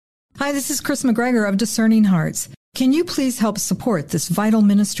Hi, this is Kris McGregor of Discerning Hearts. Can you please help support this vital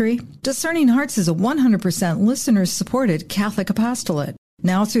ministry? Discerning Hearts is a 100% listener-supported Catholic apostolate.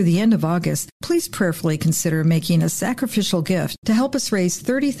 Now through the end of August, please prayerfully consider making a sacrificial gift to help us raise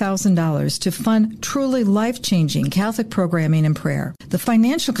 $30,000 to fund truly life-changing Catholic programming and prayer. The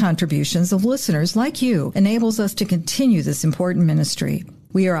financial contributions of listeners like you enables us to continue this important ministry.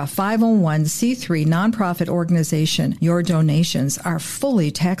 We are a 501c3 nonprofit organization. Your donations are fully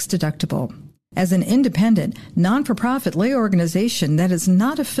tax-deductible. As an independent, non-for-profit lay organization that is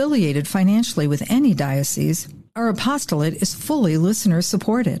not affiliated financially with any diocese, our apostolate is fully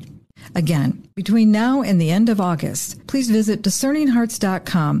listener-supported. Again, between now and the end of August, please visit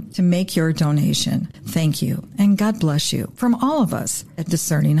discerninghearts.com to make your donation. Thank you, and God bless you from all of us at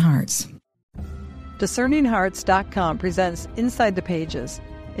Discerning Hearts. DiscerningHearts.com presents Inside the Pages,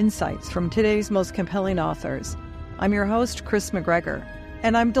 insights from today's most compelling authors. I'm your host, Kris McGregor,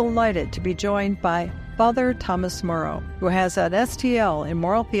 and I'm delighted to be joined by Father Thomas Morrow, who has an STL in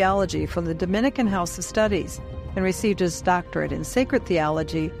Moral Theology from the Dominican House of Studies and received his doctorate in Sacred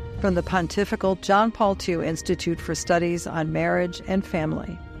Theology from the Pontifical John Paul II Institute for Studies on Marriage and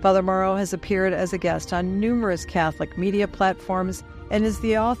Family. Father Morrow has appeared as a guest on numerous Catholic media platforms and is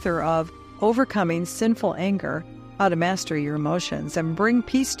the author of Overcoming Sinful Anger, How to Master Your Emotions and Bring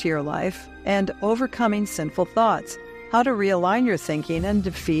Peace to Your Life, and Overcoming Sinful Thoughts, How to Realign Your Thinking and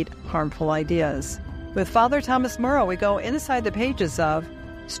Defeat Harmful Ideas. With Father Thomas Morrow, we go inside the pages of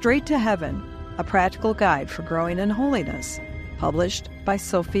Straight to Heaven, A Practical Guide for Growing in Holiness, published by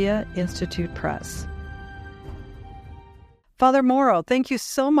Sophia Institute Press. Father Morrow, thank you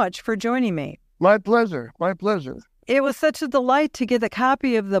so much for joining me. My pleasure. My pleasure. It was such a delight to get a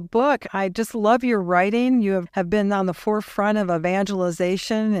copy of the book. I just love your writing. You have been on the forefront of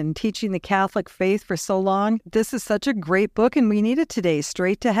evangelization and teaching the Catholic faith for so long. This is such a great book, and we need it today.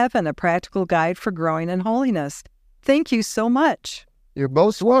 Straight to Heaven, A Practical Guide for Growing in Holiness. Thank you so much. You're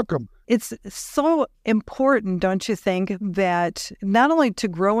most welcome. It's so important, don't you think, that not only to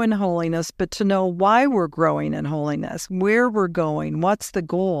grow in holiness, but to know why we're growing in holiness, where we're going, what's the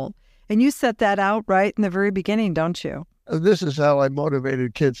goal. And you set that out right in the very beginning, don't you? This is how I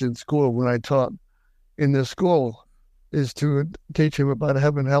motivated kids in school when I taught in the school, is to teach them about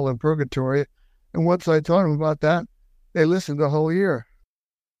heaven, hell, and purgatory. And once I taught them about that, they listened the whole year.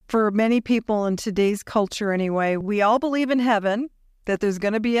 For many people in today's culture anyway, we all believe in heaven, that there's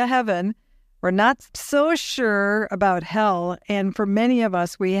going to be a heaven. We're not so sure about hell. And for many of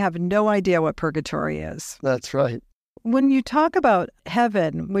us, we have no idea what purgatory is. That's right. When you talk about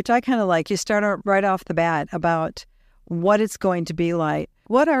heaven, which I kind of like, you start out right off the bat about what it's going to be like.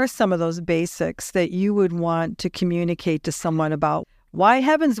 What are some of those basics that you would want to communicate to someone about why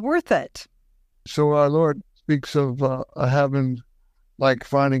heaven's worth it? So our Lord speaks of a heaven like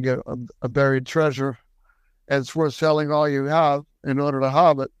finding a buried treasure, and it's worth selling all you have in order to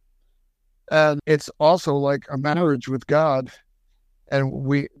have it. And it's also like a marriage with God. And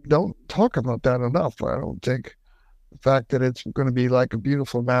we don't talk about that enough, I don't think. The fact that it's going to be like a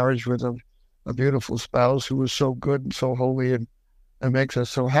beautiful marriage with a beautiful spouse who is so good and so holy and makes us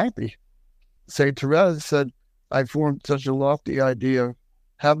so happy. St. Therese said, I formed such a lofty idea of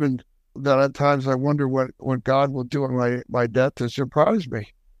heaven that at times I wonder what God will do in my death to surprise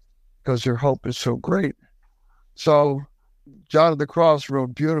me, because your hope is so great. So John of the Cross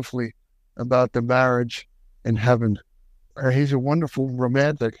wrote beautifully about the marriage in heaven. He's a wonderful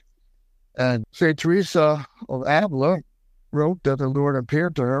romantic. And St. Teresa of Avila wrote that the Lord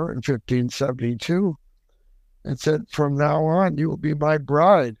appeared to her in 1572 and said, from now on, you will be my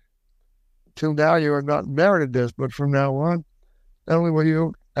bride. Till now, you are not married to this, but from now on, not only will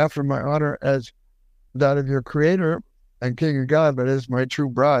you, after my honor as that of your Creator and King of God, but as my true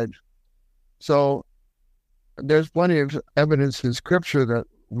bride. So there's plenty of evidence in Scripture that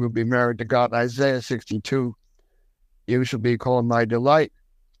we'll be married to God. Isaiah 62, you shall be called my delight.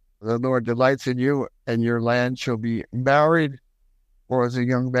 The Lord delights in you, and your land shall be married. Or as a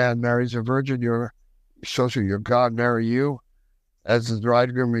young man marries a virgin, so shall your God marry you. As the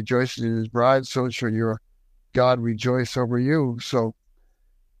bridegroom rejoices in his bride, so shall your God rejoice over you. So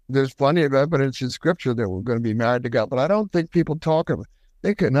there's plenty of evidence in Scripture that we're going to be married to God. But I don't think people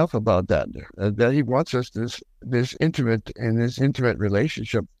think enough about that he wants us this intimate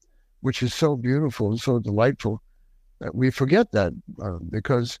relationship, which is so beautiful and so delightful. That we forget that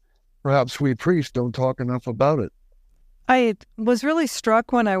because perhaps we priests don't talk enough about it. I was really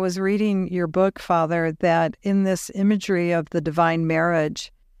struck when I was reading your book, Father, that in this imagery of the divine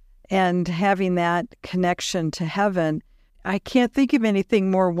marriage and having that connection to heaven, I can't think of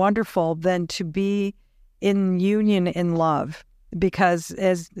anything more wonderful than to be in union in love. because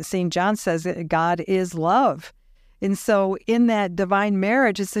as St. John says, God is love. And so in that divine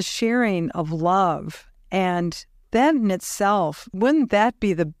marriage, it's a sharing of love. And that in itself, wouldn't that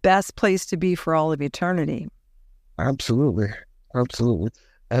be the best place to be for all of eternity? Absolutely. Absolutely.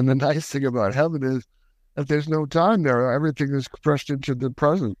 And the nice thing about heaven is that there's no time there. Everything is compressed into the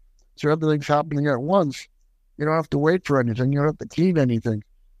present. So everything's happening at once. You don't have to wait for anything. You don't have to clean anything.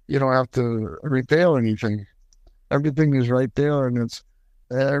 You don't have to repair anything. Everything is right there, and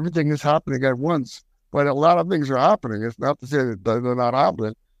everything is happening at once. But a lot of things are happening. It's not to say that they're not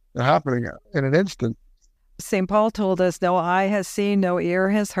happening. They're happening in an instant. St. Paul told us, no eye has seen, no ear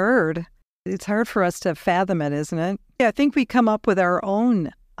has heard. It's hard for us to fathom it, isn't it? Yeah, I think we come up with our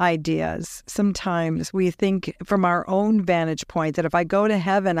own ideas. Sometimes we think from our own vantage point that if I go to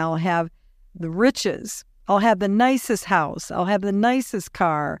heaven, I'll have the riches. I'll have the nicest house. I'll have the nicest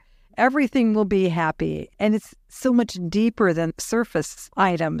car. Everything will be happy. And it's so much deeper than surface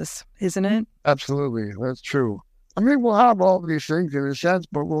items, isn't it? Absolutely. That's true. I mean, we'll have all these things in a sense,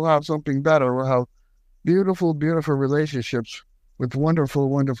 but we'll have something better. We'll have beautiful, beautiful relationships with wonderful,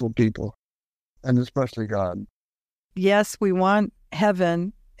 wonderful people, and especially God. Yes, we want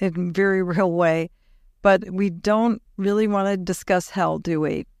heaven in a very real way, but we don't really want to discuss hell, do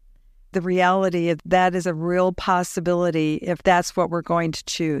we? The reality of that is a real possibility if that's what we're going to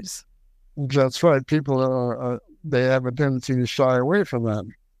choose. That's right. People they have a tendency to shy away from that,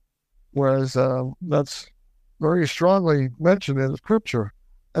 whereas that's very strongly mentioned in Scripture.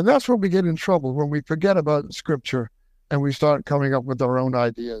 And that's when we get in trouble, when we forget about Scripture and we start coming up with our own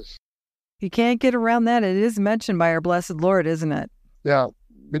ideas. You can't get around that. It is mentioned by our blessed Lord, isn't it? Yeah,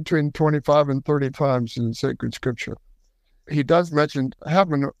 between 25 and 30 times in sacred Scripture. He does mention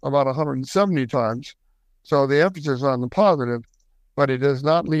heaven about 170 times, so the emphasis is on the positive, but he does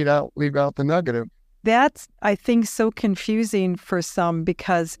not leave out the negative. That's, I think, so confusing for some,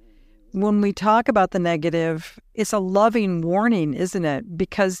 because when we talk about the negative, it's a loving warning, isn't it?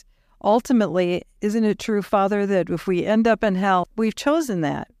 Because ultimately, isn't it true, Father, that if we end up in hell, we've chosen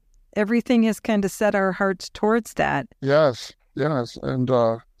that? Everything has kind of set our hearts towards that. Yes. And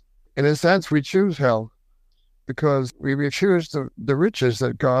in a sense, we choose hell because we refuse the riches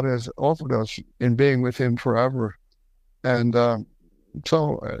that God has offered us in being with him forever. And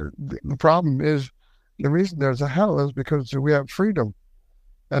so the problem is, the reason there's a hell is because we have freedom.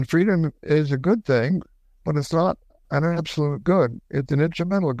 And freedom is a good thing, but it's not an absolute good. It's an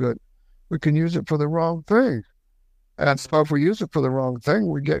instrumental good. We can use it for the wrong thing. And so if we use it for the wrong thing,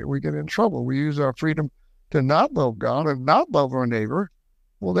 we get in trouble. We use our freedom to not love God and not love our neighbor.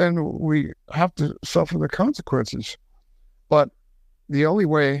 Well, then we have to suffer the consequences. But the only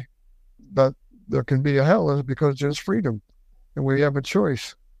way that there can be a hell is because there's freedom. And we have a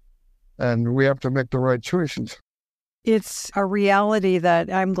choice. And we have to make the right choices. It's a reality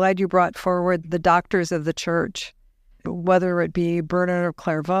that I'm glad you brought forward the doctors of the church, whether it be Bernard of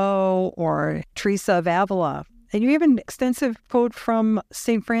Clairvaux or Teresa of Avila. And you have an extensive quote from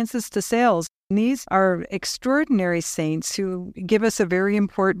St. Francis de Sales. And these are extraordinary saints who give us a very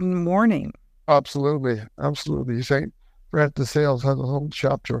important warning. Absolutely. St. Francis de Sales has a whole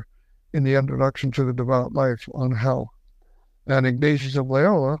chapter in the introduction to the devout life on hell. And Ignatius of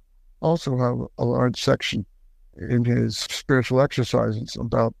Loyola also have a large section in his spiritual exercises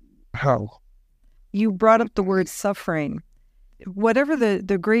about hell. You brought up the word suffering. Whatever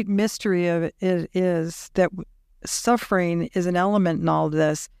the great mystery of it is, that suffering is an element in all of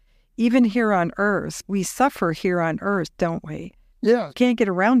this. Even here on earth, we suffer here on earth, don't we? Yeah. Can't get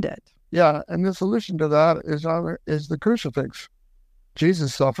around it. Yeah, and the solution to that is the crucifix.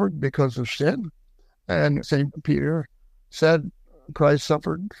 Jesus suffered because of sin, and St. Peter said, Christ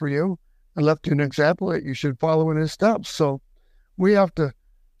suffered for you and left you an example that you should follow in his steps. So we have to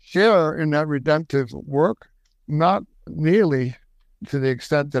share in that redemptive work, not nearly to the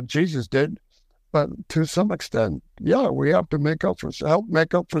extent that Jesus did, but to some extent. Yeah, we have to help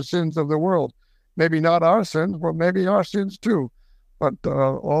make up for sins of the world. Maybe not our sins, but maybe our sins too. But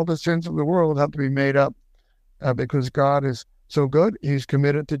all the sins of the world have to be made up because God is so good, he's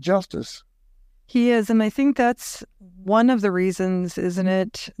committed to justice. He is, and I think that's one of the reasons, isn't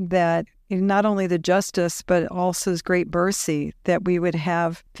it, that not only the justice, but also his great mercy, that we would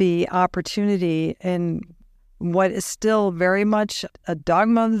have the opportunity in what is still very much a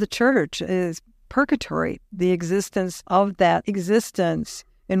dogma of the church is purgatory, the existence of that existence,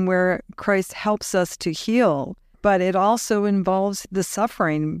 and where Christ helps us to heal. But it also involves the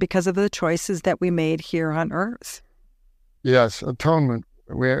suffering because of the choices that we made here on earth. Yes, atonement.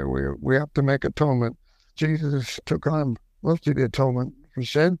 We have to make atonement. Jesus took on most of the atonement for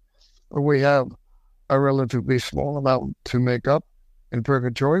sin. We have a relatively small amount to make up in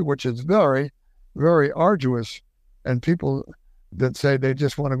purgatory, which is very, very arduous. And people that say they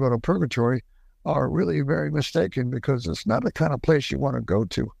just want to go to purgatory are really very mistaken, because it's not the kind of place you want to go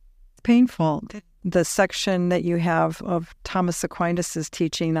to. It's painful. The section that you have of Thomas Aquinas'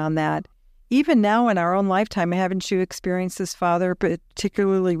 teaching on that, even now in our own lifetime, haven't you experienced this, Father,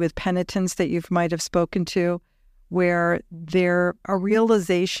 particularly with penitents that you might have spoken to, where there a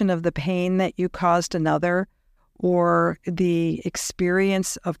realization of the pain that you caused another, or the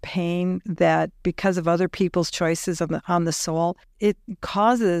experience of pain that because of other people's choices on the soul, it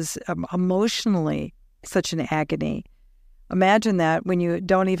causes emotionally such an agony. Imagine that when you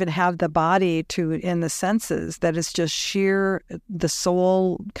don't even have the body in the senses, that it's just sheer the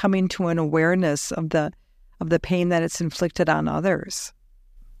soul coming to an awareness of the pain that it's inflicted on others.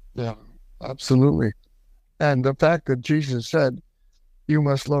 Yeah, absolutely. And the fact that Jesus said, you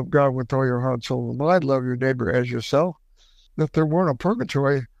must love God with all your heart, soul, and mind, love your neighbor as yourself. If there weren't a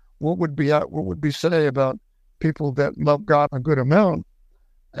purgatory, what would be said about people that love God a good amount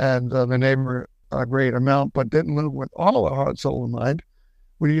and the neighbor a great amount, but didn't live with all our heart, soul, and mind?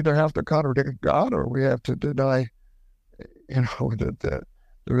 We either have to contradict God, or we have to deny, that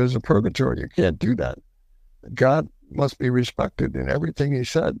there is a purgatory. You can't do that. God must be respected in everything he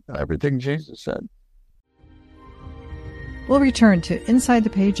said, everything Jesus said. We'll return to Inside the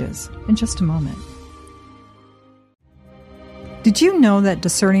Pages in just a moment. Did you know that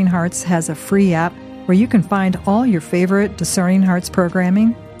Discerning Hearts has a free app where you can find all your favorite Discerning Hearts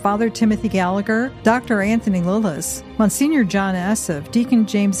programming? Father Timothy Gallagher, Dr. Anthony Lillis, Monsignor John Esseff, Deacon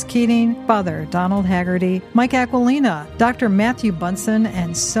James Keating, Father Donald Haggerty, Mike Aquilina, Dr. Matthew Bunson,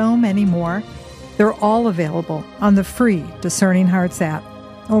 and so many more. They're all available on the free Discerning Hearts app.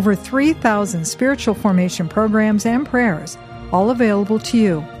 Over 3,000 spiritual formation programs and prayers, all available to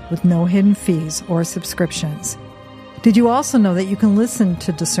you with no hidden fees or subscriptions. Did you also know that you can listen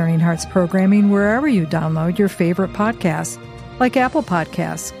to Discerning Hearts programming wherever you download your favorite podcasts, like Apple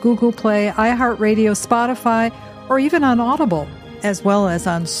Podcasts, Google Play, iHeartRadio, Spotify, or even on Audible, as well as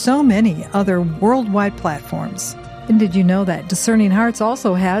on so many other worldwide platforms? And did you know that Discerning Hearts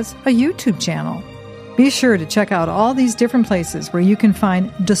also has a YouTube channel? Be sure to check out all these different places where you can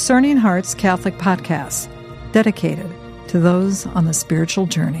find Discerning Hearts Catholic podcasts dedicated to those on the spiritual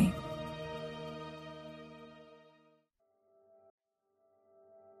journey.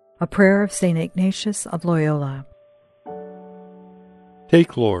 A prayer of St. Ignatius of Loyola.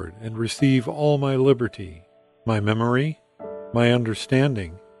 Take, Lord, and receive all my liberty, my memory, my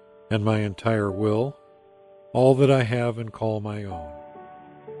understanding, and my entire will, all that I have and call my own.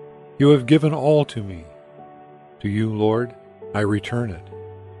 You have given all to me. To you, Lord, I return it.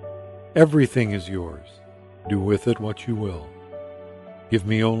 Everything is yours. Do with it what you will. Give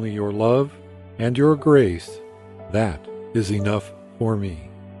me only your love and your grace. That is enough for me.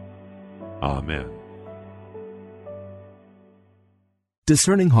 Amen.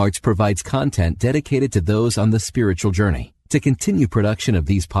 Discerning Hearts provides content dedicated to those on the spiritual journey. To continue production of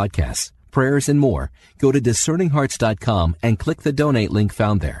these podcasts, prayers, and more, go to discerninghearts.com and click the donate link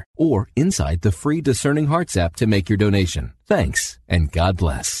found there, or inside the free Discerning Hearts app to make your donation. Thanks, and God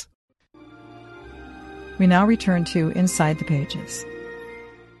bless. We now return to Inside the Pages.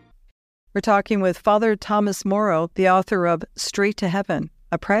 We're talking with Father Thomas Morrow, the author of Straight to Heaven,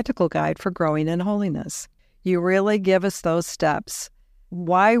 a practical guide for growing in holiness. You really give us those steps.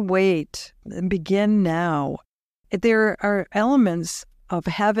 Why wait? Begin now. There are elements of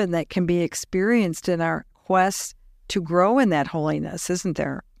heaven that can be experienced in our quest to grow in that holiness, isn't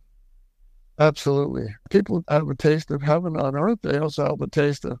there? Absolutely. People have a taste of heaven on earth. They also have a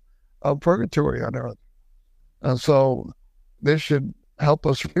taste of purgatory on earth. And so this should help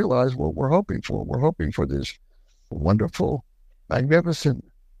us realize what we're hoping for. We're hoping for this wonderful, magnificent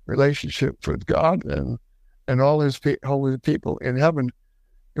relationship with God and all his holy people in heaven.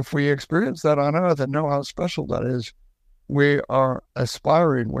 If we experience that on earth and know how special that is, we are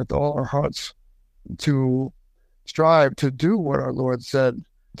aspiring with all our hearts to strive to do what our Lord said,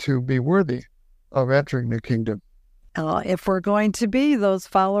 to be worthy of entering the kingdom. If we're going to be those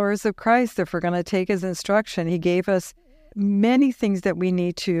followers of Christ, if we're going to take his instruction, he gave us many things that we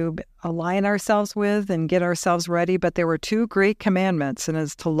need to align ourselves with and get ourselves ready. But there were two great commandments, and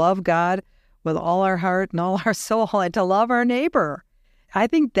it's to love God with all our heart and all our soul, and to love our neighbor. I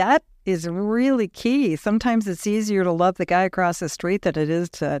think that is really key. Sometimes it's easier to love the guy across the street than it is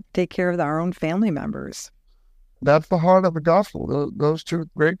to take care of our own family members. That's the heart of the gospel, those two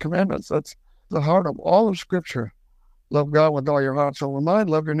great commandments. That's the heart of all of Scripture. Love God with all your heart, soul, and mind.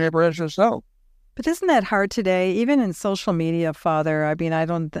 Love your neighbor as yourself. But isn't that hard today, even in social media, Father? I mean, I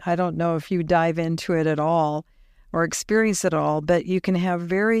don't know if you dive into it at all or experience it all, but you can have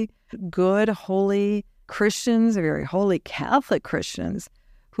very good, holy Christians, very holy Catholic Christians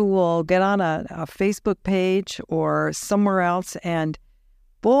who will get on a Facebook page or somewhere else, and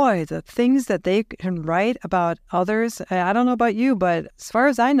boy, the things that they can write about others, I don't know about you, but as far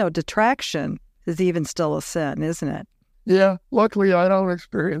as I know, detraction is even still a sin, isn't it? Yeah, luckily I don't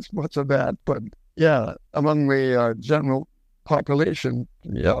experience much of that, but yeah, among the general population,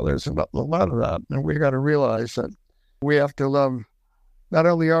 yeah, there's a lot of that. And we got to realize that we have to love not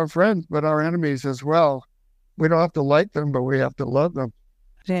only our friends, but our enemies as well. We don't have to like them, but we have to love them.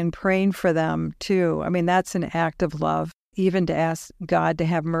 And praying for them, too. I mean, that's an act of love, even to ask God to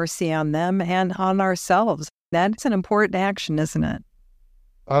have mercy on them and on ourselves. That's an important action, isn't it?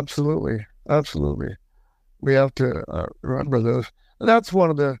 Absolutely. Absolutely. We have to remember those. And that's one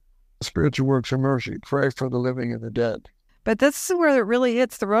of the spiritual works of mercy. Pray for the living and the dead. But this is where it really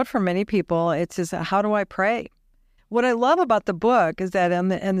hits the road for many people. It's just, how do I pray? What I love about the book is that in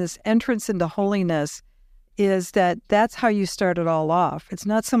this entrance into holiness is that that's how you start it all off. It's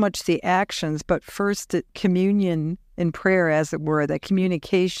not so much the actions, but first the communion in prayer, as it were, the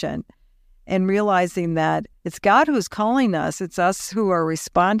communication, and realizing that it's God who's calling us. It's us who are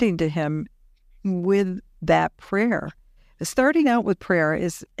responding to him with that prayer. Starting out with prayer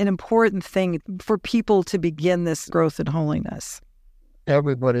is an important thing for people to begin this growth in holiness.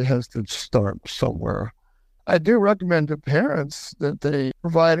 Everybody has to start somewhere. I do recommend to parents that they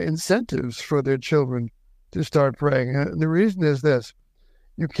provide incentives for their children to start praying. And the reason is this: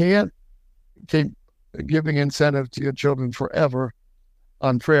 you can't keep giving incentives to your children forever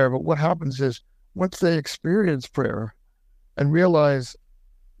on prayer. But what happens is once they experience prayer and realize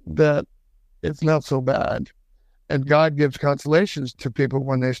that it's not so bad, and God gives consolations to people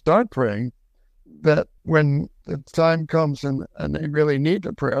when they start praying, that when the time comes and they really need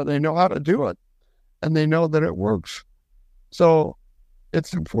the prayer, they know how to do it, and they know that it works. So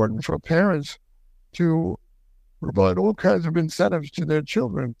it's important for parents to provide all kinds of incentives to their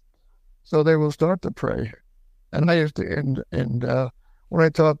children so they will start to pray. And I used to, when I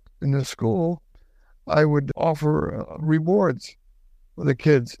taught in the school, I would offer rewards for the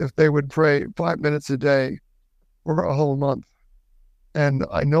kids if they would pray 5 minutes a day for a whole month. And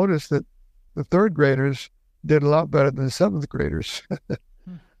I noticed that the third graders did a lot better than the seventh graders.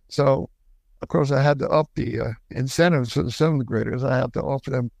 So, of course, I had to up the incentives for the seventh graders. I had to offer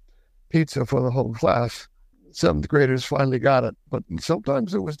them pizza for the whole class. Seventh graders finally got it, but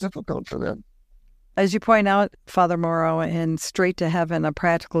sometimes it was difficult for them. As you point out, Father Morrow, in Straight to Heaven, a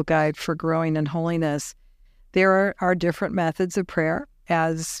practical guide for growing in holiness, there are different methods of prayer.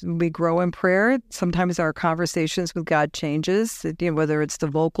 As we grow in prayer, sometimes our conversations with God changes, whether it's the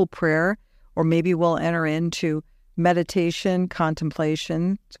vocal prayer or maybe we'll enter into meditation,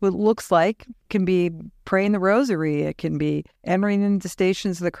 contemplation. So what it looks like can be praying the rosary. It can be entering into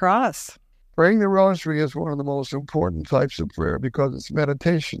Stations of the Cross. Praying the rosary is one of the most important types of prayer because it's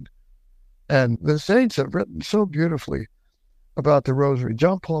meditation. And the saints have written so beautifully about the rosary.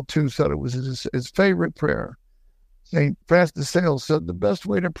 John Paul II said it was his favorite prayer. St. Francis de Sales said the best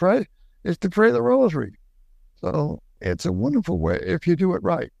way to pray is to pray the rosary. So it's a wonderful way if you do it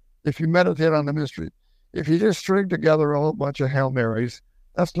right, if you meditate on the mystery. If you just string together a whole bunch of Hail Marys,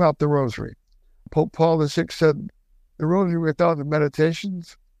 that's not the rosary. Pope Paul VI said the rosary without the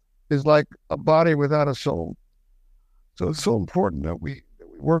meditations is like a body without a soul. So it's so important that we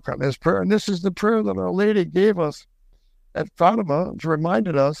work on this prayer. And this is the prayer that Our Lady gave us at Fatima. She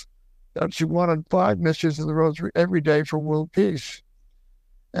reminded us that she wanted 5 mysteries of the rosary every day for world peace.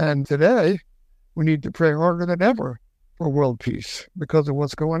 And today, we need to pray harder than ever for world peace because of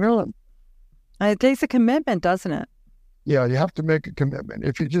what's going on. It takes a commitment, doesn't it? Yeah, you have to make a commitment.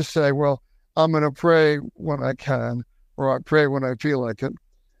 If you just say, well, I'm going to pray when I can, or I pray when I feel like it,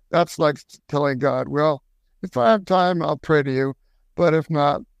 that's like telling God, well, if I have time, I'll pray to you, but if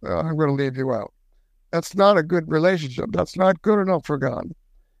not, I'm going to leave you out. That's not a good relationship. That's not good enough for God.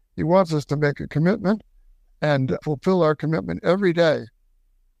 He wants us to make a commitment and fulfill our commitment every day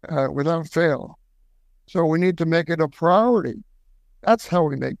without fail. So we need to make it a priority. That's how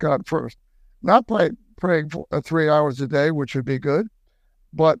we make God first. Not by praying for 3 hours a day, which would be good,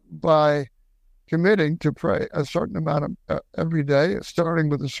 but by committing to pray a certain amount of every day, starting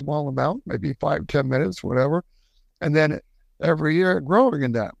with a small amount, maybe 5-10 minutes, whatever, and then every year growing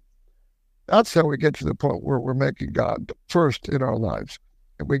in that. That's how we get to the point where we're making God first in our lives.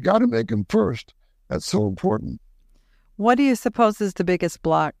 And we got to make him first. That's so important. What do you suppose is the biggest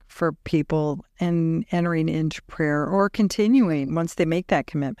block for people in entering into prayer or continuing once they make that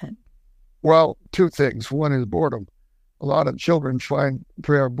commitment? Well, two things. One is boredom. A lot of children find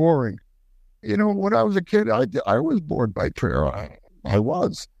prayer boring. When I was a kid, I was bored by prayer. I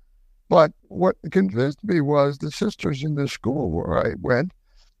was. But what convinced me was the sisters in the school where I went,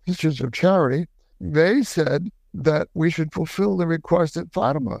 Sisters of Charity, they said that we should fulfill the request at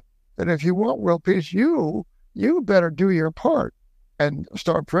Fatima. And if you want world peace, you better do your part and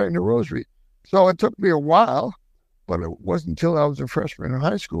start praying the rosary. So it took me a while, but it wasn't until I was a freshman in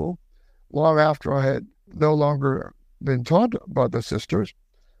high school, long after I had no longer been taught about the sisters,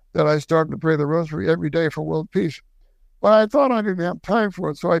 that I started to pray the rosary every day for world peace. But I thought I didn't have time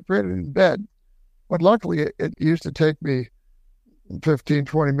for it, so I prayed it in bed. But luckily, it used to take me 15,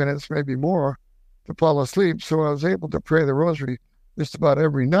 20 minutes, maybe more, to fall asleep. So I was able to pray the rosary just about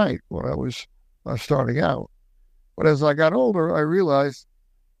every night when I was starting out. But as I got older, I realized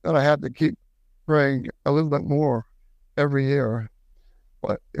that I had to keep praying a little bit more every year.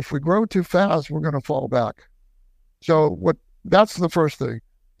 But if we grow too fast, we're going to fall back. So that's the first thing,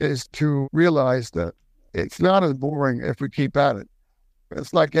 is to realize that it's not as boring if we keep at it.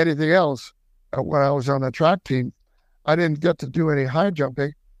 It's like anything else. When I was on the track team, I didn't get to do any high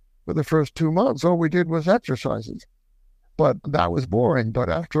jumping for the first 2 months. All we did was exercises. But that was boring. But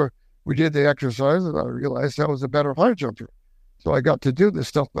after we did the exercises, I realized I was a better high jumper. So I got to do the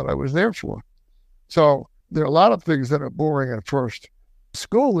stuff that I was there for. So there are a lot of things that are boring at first.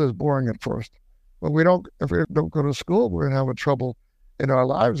 School is boring at first. But if we don't go to school, we're going to have trouble in our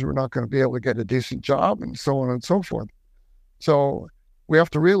lives. We're not going to be able to get a decent job and so on and so forth. So we have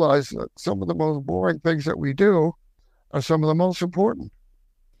to realize that some of the most boring things that we do are some of the most important.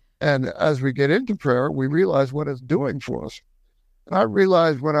 And as we get into prayer, we realize what it's doing for us. And I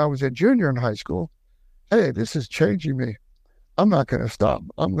realized when I was a junior in high school, hey, this is changing me. I'm not going to stop.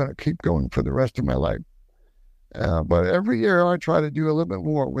 I'm going to keep going for the rest of my life. But every year I try to do a little bit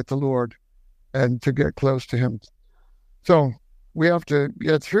more with the Lord and to get close to Him. So we have to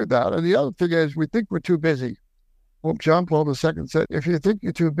get through that. And the other thing is we think we're too busy. Pope John Paul II said, if you think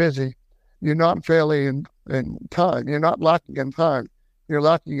you're too busy, you're not failing in time. You're not lacking in time. You're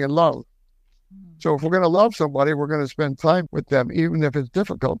lacking in love. So if we're going to love somebody, we're going to spend time with them, even if it's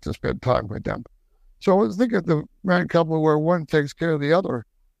difficult to spend time with them. So let's think of the married couple where one takes care of the other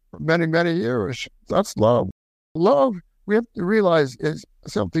for many, many years. That's love. Love, we have to realize, is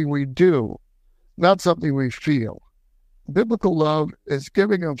something we do, not something we feel. Biblical love is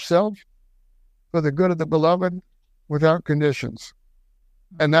giving of self for the good of the beloved without conditions.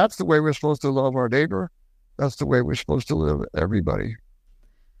 And that's the way we're supposed to love our neighbor. That's the way we're supposed to live everybody.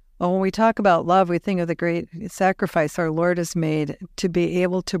 Well, when we talk about love, we think of the great sacrifice our Lord has made to be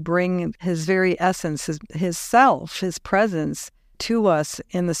able to bring His very essence, His self, His presence to us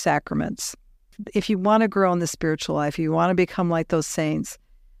in the sacraments. If you want to grow in the spiritual life, you want to become like those saints,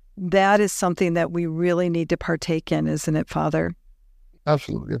 that is something that we really need to partake in, isn't it, Father?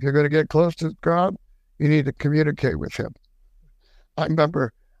 Absolutely. If you're going to get close to God, you need to communicate with Him. I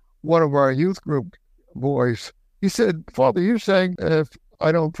remember one of our youth group boys, he said, Father, you're saying if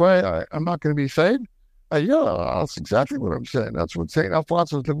I don't pray, I'm not going to be saved? Yeah, that's exactly what I'm saying. That's what St.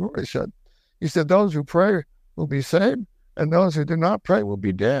 Alphonsus Liguori said. He said, those who pray will be saved, and those who do not pray will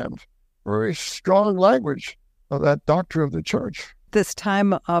be damned. Very strong language of that doctrine of the Church. This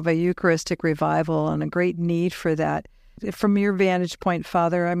time of a Eucharistic revival and a great need for that. From your vantage point,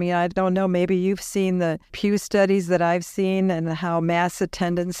 Father, I mean, I don't know, maybe you've seen the Pew studies that I've seen and how Mass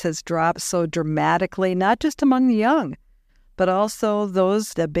attendance has dropped so dramatically, not just among the young, but also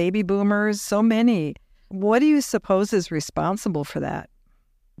the baby boomers, so many. What do you suppose is responsible for that?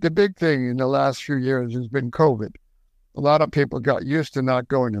 The big thing in the last few years has been COVID. A lot of people got used to not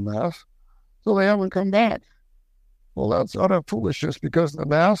going to Mass, so they haven't come back. Well, that's utter foolishness, because the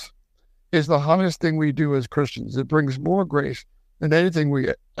Mass is the highest thing we do as Christians. It brings more grace than anything we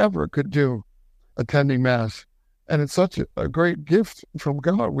ever could do attending Mass. And it's such a great gift from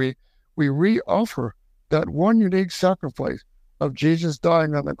God. We re-offer that one unique sacrifice of Jesus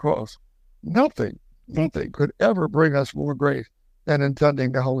dying on the cross. Nothing could ever bring us more grace than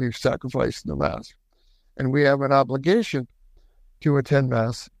attending the holy sacrifice in the Mass. And we have an obligation to attend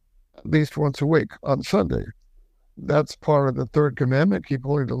Mass at least once a week on Sunday. That's part of the third commandment, keep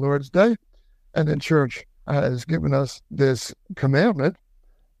holy the Lord's Day. And the Church has given us this commandment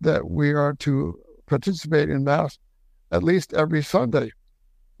that we are to participate in Mass at least every Sunday.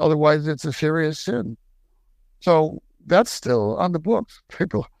 Otherwise, it's a serious sin. So that's still on the books.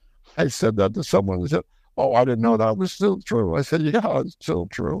 I said that to someone who said, oh, I didn't know that was still true. I said, yeah, it's still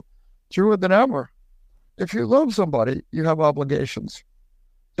true. Truer than ever. If you love somebody, you have obligations.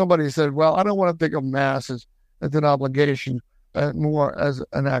 Somebody said, well, I don't want to think of Mass as an obligation and more as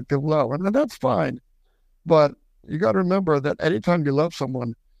an act of love. And that's fine. But you got to remember that anytime you love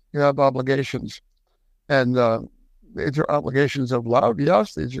someone, you have obligations. And these are obligations of love,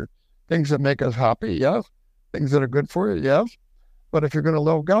 yes. These are things that make us happy, yes. Things that are good for you, yes. But if you're going to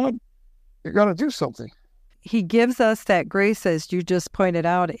love God, you got to do something. He gives us that grace, as you just pointed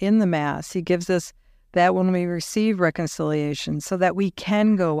out, in the Mass. He gives us that when we receive reconciliation so that we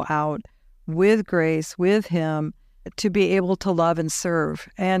can go out with grace, with Him, to be able to love and serve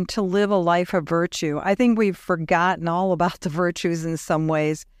and to live a life of virtue. I think we've forgotten all about the virtues in some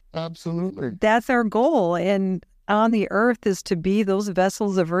ways. Absolutely. That's our goal. And on the earth is to be those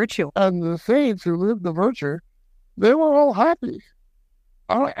vessels of virtue. And the saints who lived the virtue, they were all happy.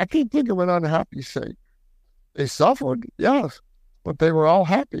 I can't think of an unhappy saint. They suffered, yes, but they were all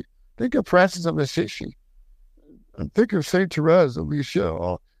happy. Think of Francis of Assisi. And think of St. Therese of Lisieux,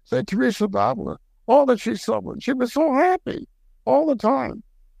 or St. Teresa of Avila. All that she suffered. She was so happy all the time.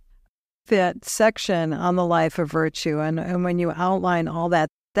 That section on the life of virtue, and when you outline all that,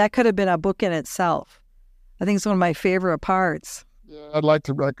 that could have been a book in itself. I think it's one of my favorite parts. Yeah, I'd like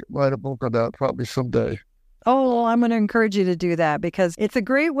to write a book on that probably someday. Oh, I'm going to encourage you to do that because it's a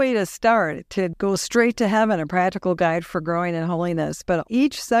great way to start, to go straight to heaven, a practical guide for growing in holiness. But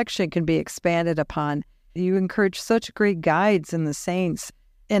each section can be expanded upon. You encourage such great guides in the saints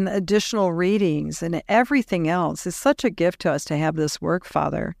and additional readings and everything else. It's such a gift to us to have this work,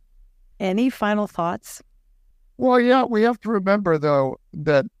 Father. Any final thoughts? Well, yeah, we have to remember, though,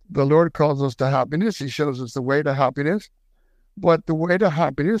 that the Lord calls us to happiness. He shows us the way to happiness. But the way to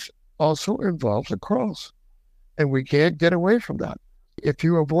happiness also involves a cross. And we can't get away from that. If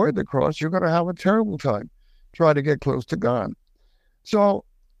you avoid the cross, you're going to have a terrible time trying to get close to God. So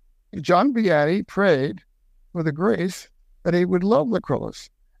John Vianney prayed for the grace that he would love the cross.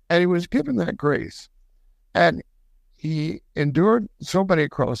 And he was given that grace. And he endured so many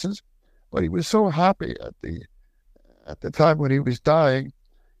crosses, but he was so happy at the time when he was dying.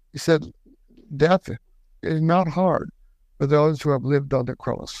 He said, death is not hard for those who have lived on the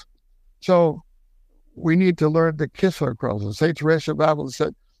cross. So we need to learn to kiss our crosses. St. Teresa of Avila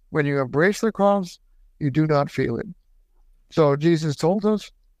said, when you embrace the cross, you do not feel it. So Jesus told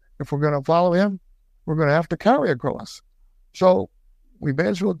us, if we're going to follow him, we're going to have to carry a cross. So we may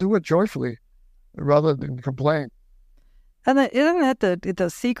as well do it joyfully rather than complain. And isn't that the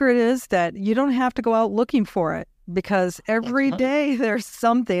secret is that you don't have to go out looking for it, because every day there's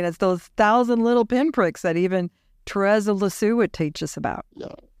something. It's those 1,000 little pinpricks that even Therese of Lisieux would teach us about. Yeah.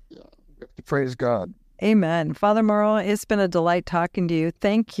 We have to praise God. Amen. Father Morrow, it's been a delight talking to you.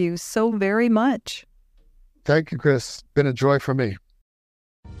 Thank you so very much. Thank you, Kris. It's been a joy for me.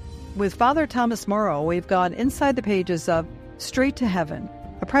 With Father Thomas Morrow, we've gone inside the pages of Straight to Heaven,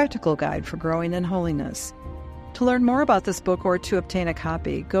 a practical guide for growing in holiness. To learn more about this book or to obtain a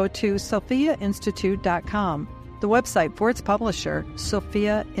copy, go to sophiainstitute.com, the website for its publisher,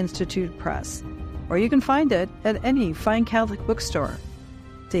 Sophia Institute Press, or you can find it at any fine Catholic bookstore.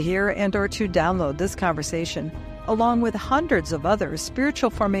 To hear and or to download this conversation, along with hundreds of other spiritual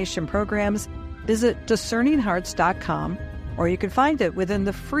formation programs, visit discerninghearts.com, or you can find it within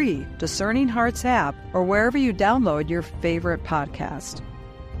the free Discerning Hearts app or wherever you download your favorite podcast.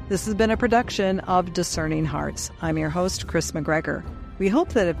 This has been a production of Discerning Hearts. I'm your host, Kris McGregor. We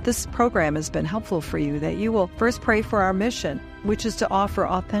hope that if this program has been helpful for you, that you will first pray for our mission, which is to offer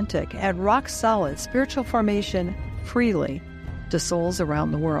authentic and rock-solid spiritual formation freely to souls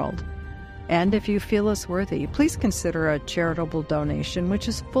around the world. And if you feel us worthy, please consider a charitable donation, which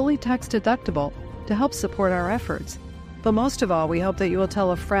is fully tax-deductible, to help support our efforts. But most of all, we hope that you will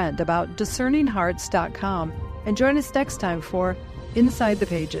tell a friend about discerninghearts.com and join us next time for Inside the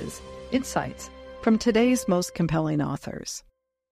Pages, insights from today's most compelling authors.